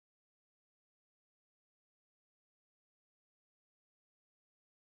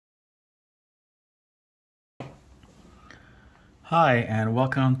Hi, and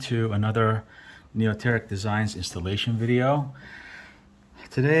welcome to another Neoteric Designs installation video.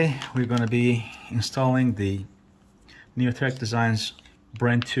 Today we're going to be installing the Neoteric Designs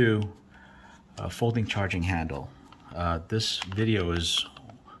Bren 2 folding charging handle. This video is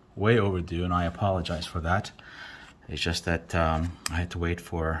way overdue and I apologize for that. It's just that I had to wait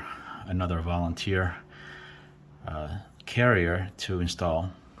for another volunteer carrier to install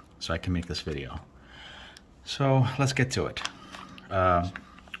so I can make this video. So let's get to it.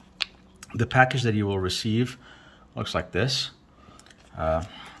 The package that you will receive looks like this.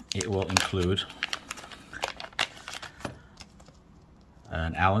 It will include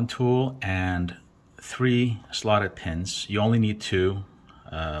an Allen tool and 3 slotted pins. You only need 2,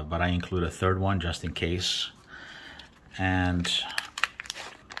 but I include a third one just in case. And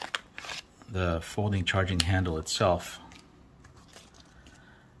the folding charging handle itself,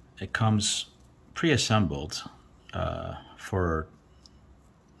 it comes pre-assembled for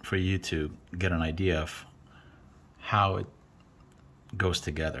you to get an idea of how it goes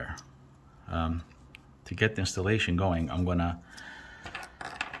together. To get the installation going, I'm gonna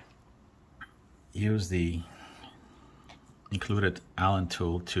use the included Allen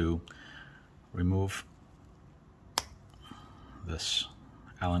tool to remove this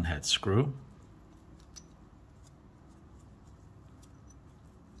Allen head screw.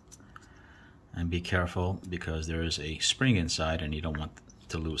 And be careful because there is a spring inside and you don't want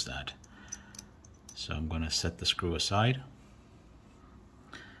to lose that. So I'm going to set the screw aside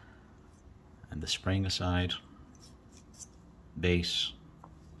and the spring aside, base,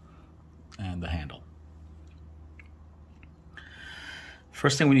 and the handle.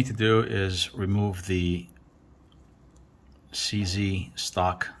 First thing we need to do is remove the CZ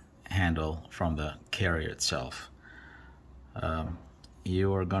stock handle from the carrier itself.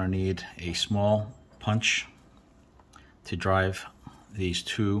 You are going to need a small punch to drive these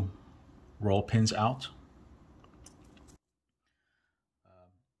 2 roll pins out.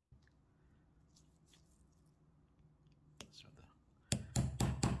 That's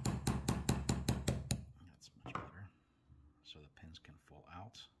much better. So the pins can fall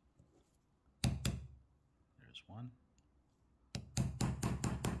out. There's one.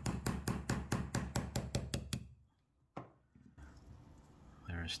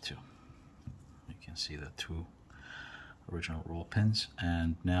 There's 2. You can see the 2 original roll pins,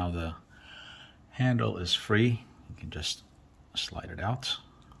 and now the handle is free. You can just slide it out.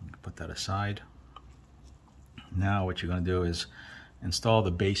 You can put that aside. Now what you're going to do is install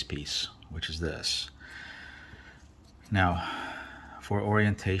the base piece, which is this. Now for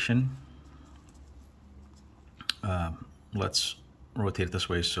orientation, let's rotate it this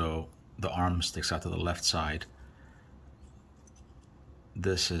way so the arm sticks out to the left side.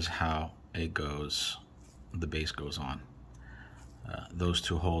 This is how it goes, the base goes on. Those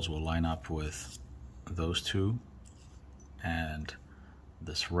 2 holes will line up with those 2, and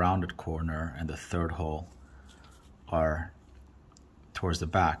this rounded corner and the 3rd hole are towards the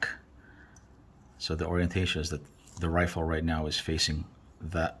back. So the orientation is that the rifle right now is facing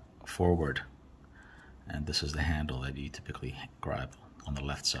that forward, and this is the handle that you typically grab on the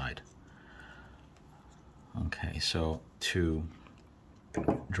left side. Okay, so to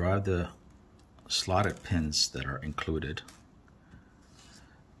drive the slotted pins that are included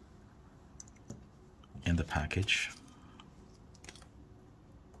in the package,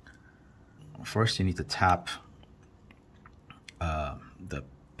 first you need to tap the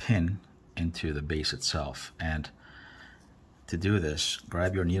pin into the base itself, and to do this,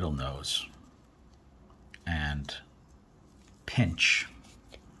 grab your needle nose and pinch.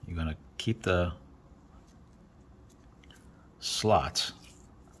 You're going to keep the slot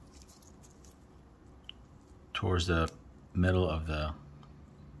towards the middle of the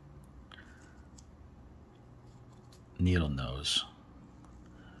needle nose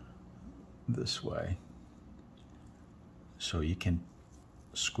this way, so you can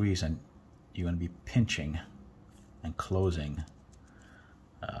squeeze, and you're going to be pinching and closing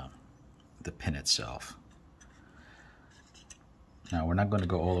the pin itself. Now we're not going to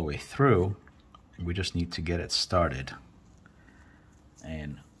go all the way through, we just need to get it started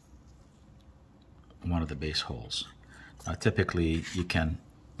in one of the base holes. Now typically you can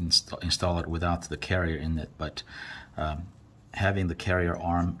install it without the carrier in it, but having the carrier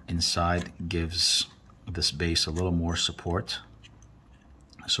arm inside gives this base a little more support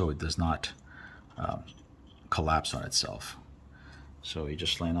so it does not collapse on itself. So you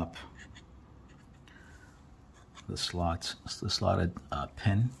just line up the slotted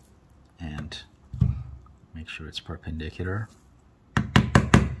pin and make sure it's perpendicular.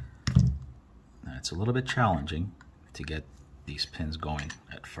 Now it's a little bit challenging to get these pins going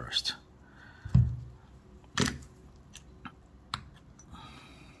at first.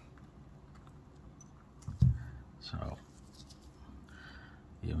 So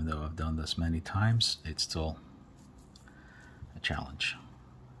even though I've done this many times, it's still a challenge.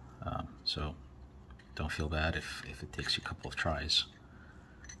 So don't feel bad if it takes you a couple of tries.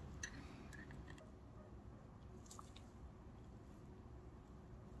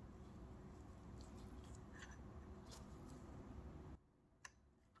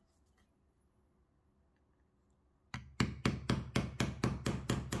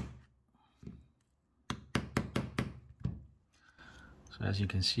 So as you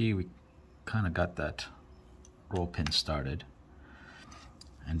can see, we kind of got that roll pin started.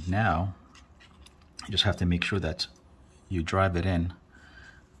 And now you just have to make sure that you drive it in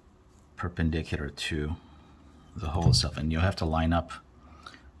perpendicular to the hole itself, and you'll have to line up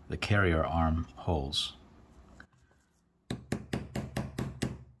the carrier arm holes.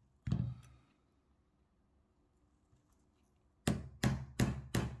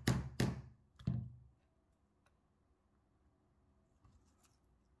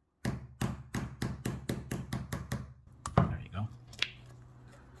 There you go.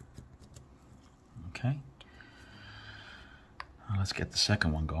 Okay. Let's get the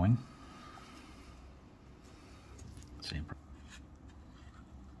second one going. Same.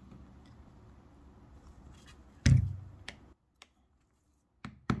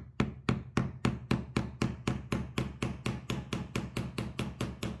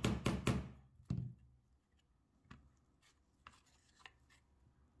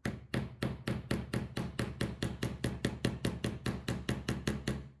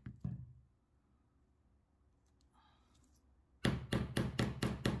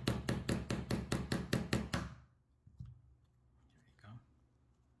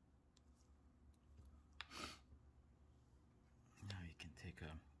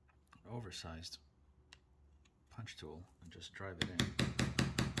 Oversized punch tool and just drive it in.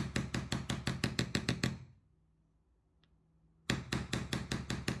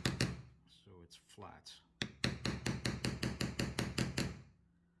 So it's flat.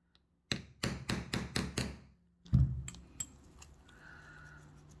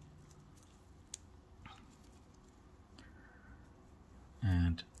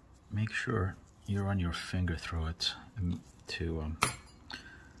 And make sure you run your finger through it to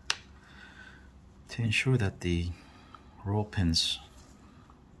ensure that the roll pins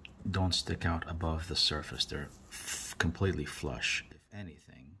don't stick out above the surface. They're completely flush. If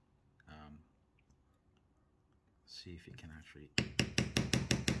anything, see if you can actually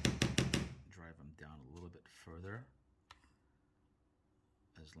drive them down a little bit further,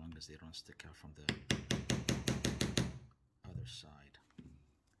 as long as they don't stick out from the other side.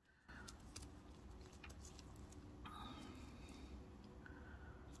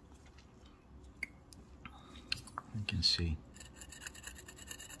 You can see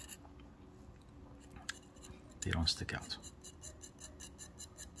they don't stick out.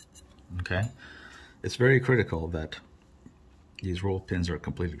 Okay, it's very critical that these roll pins are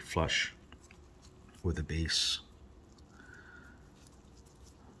completely flush with the base.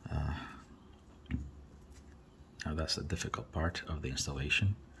 Now that's the difficult part of the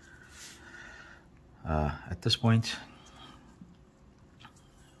installation. At this point,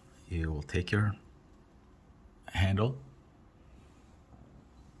 you will take your handle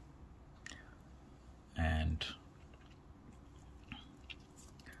and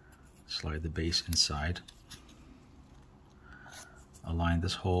slide the base inside. Align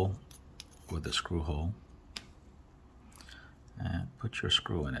this hole with the screw hole and put your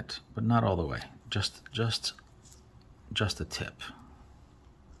screw in it, but not all the way, just the tip,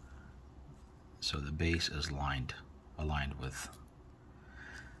 so the base is aligned with.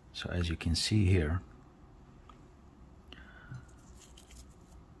 So as you can see here,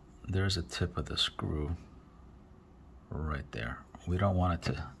 there's a tip of the screw right there. We don't want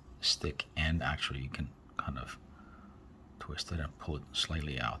it to stick, and actually you can kind of twist it and pull it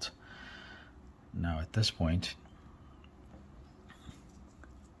slightly out. Now at this point,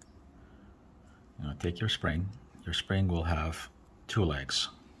 take your spring. Your spring will have two legs,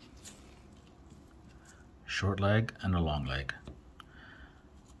 short leg and a long leg.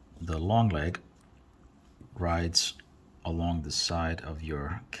 The long leg rides along the side of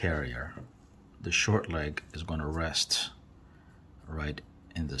your carrier. The short leg is going to rest right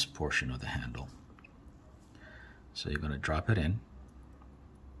in this portion of the handle. So you're going to drop it in.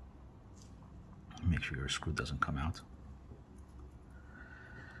 Make sure your screw doesn't come out.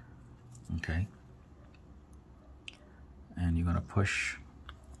 Okay. And you're going to push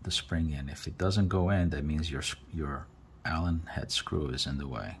the spring in. If it doesn't go in, that means your Allen head screw is in the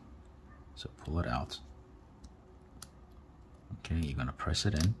way. So pull it out. Okay, you're going to press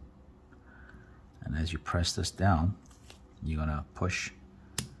it in. And as you press this down, you're going to push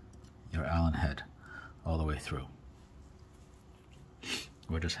your Allen head all the way through.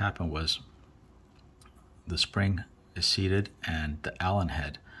 What just happened was the spring is seated and the Allen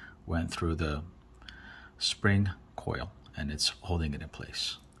head went through the spring coil and it's holding it in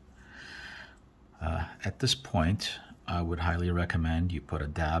place. At this point, I would highly recommend you put a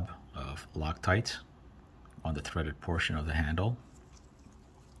dab of Loctite on the threaded portion of the handle.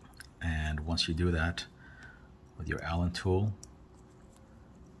 And once you do that with your Allen tool,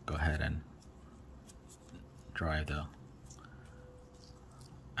 go ahead and drive the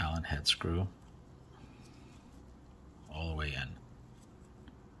Allen head screw all the way in.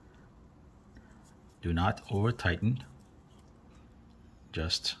 Do not over tighten,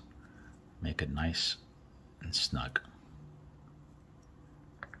 just make it nice and snug.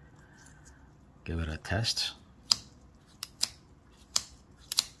 Give it a test.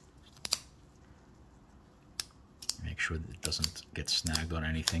 Make sure that it doesn't get snagged on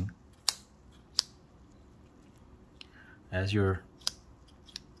anything. As you're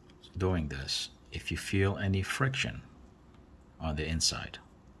doing this, if you feel any friction on the inside,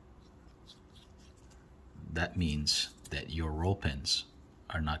 that means that your roll pins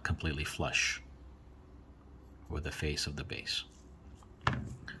are not completely flush with the face of the base.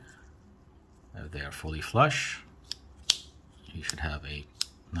 If they are fully flush, you should have a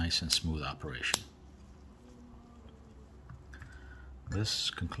nice and smooth operation. This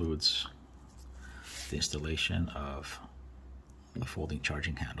concludes the installation of the folding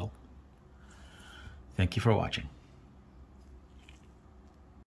charging handle. Thank you for watching.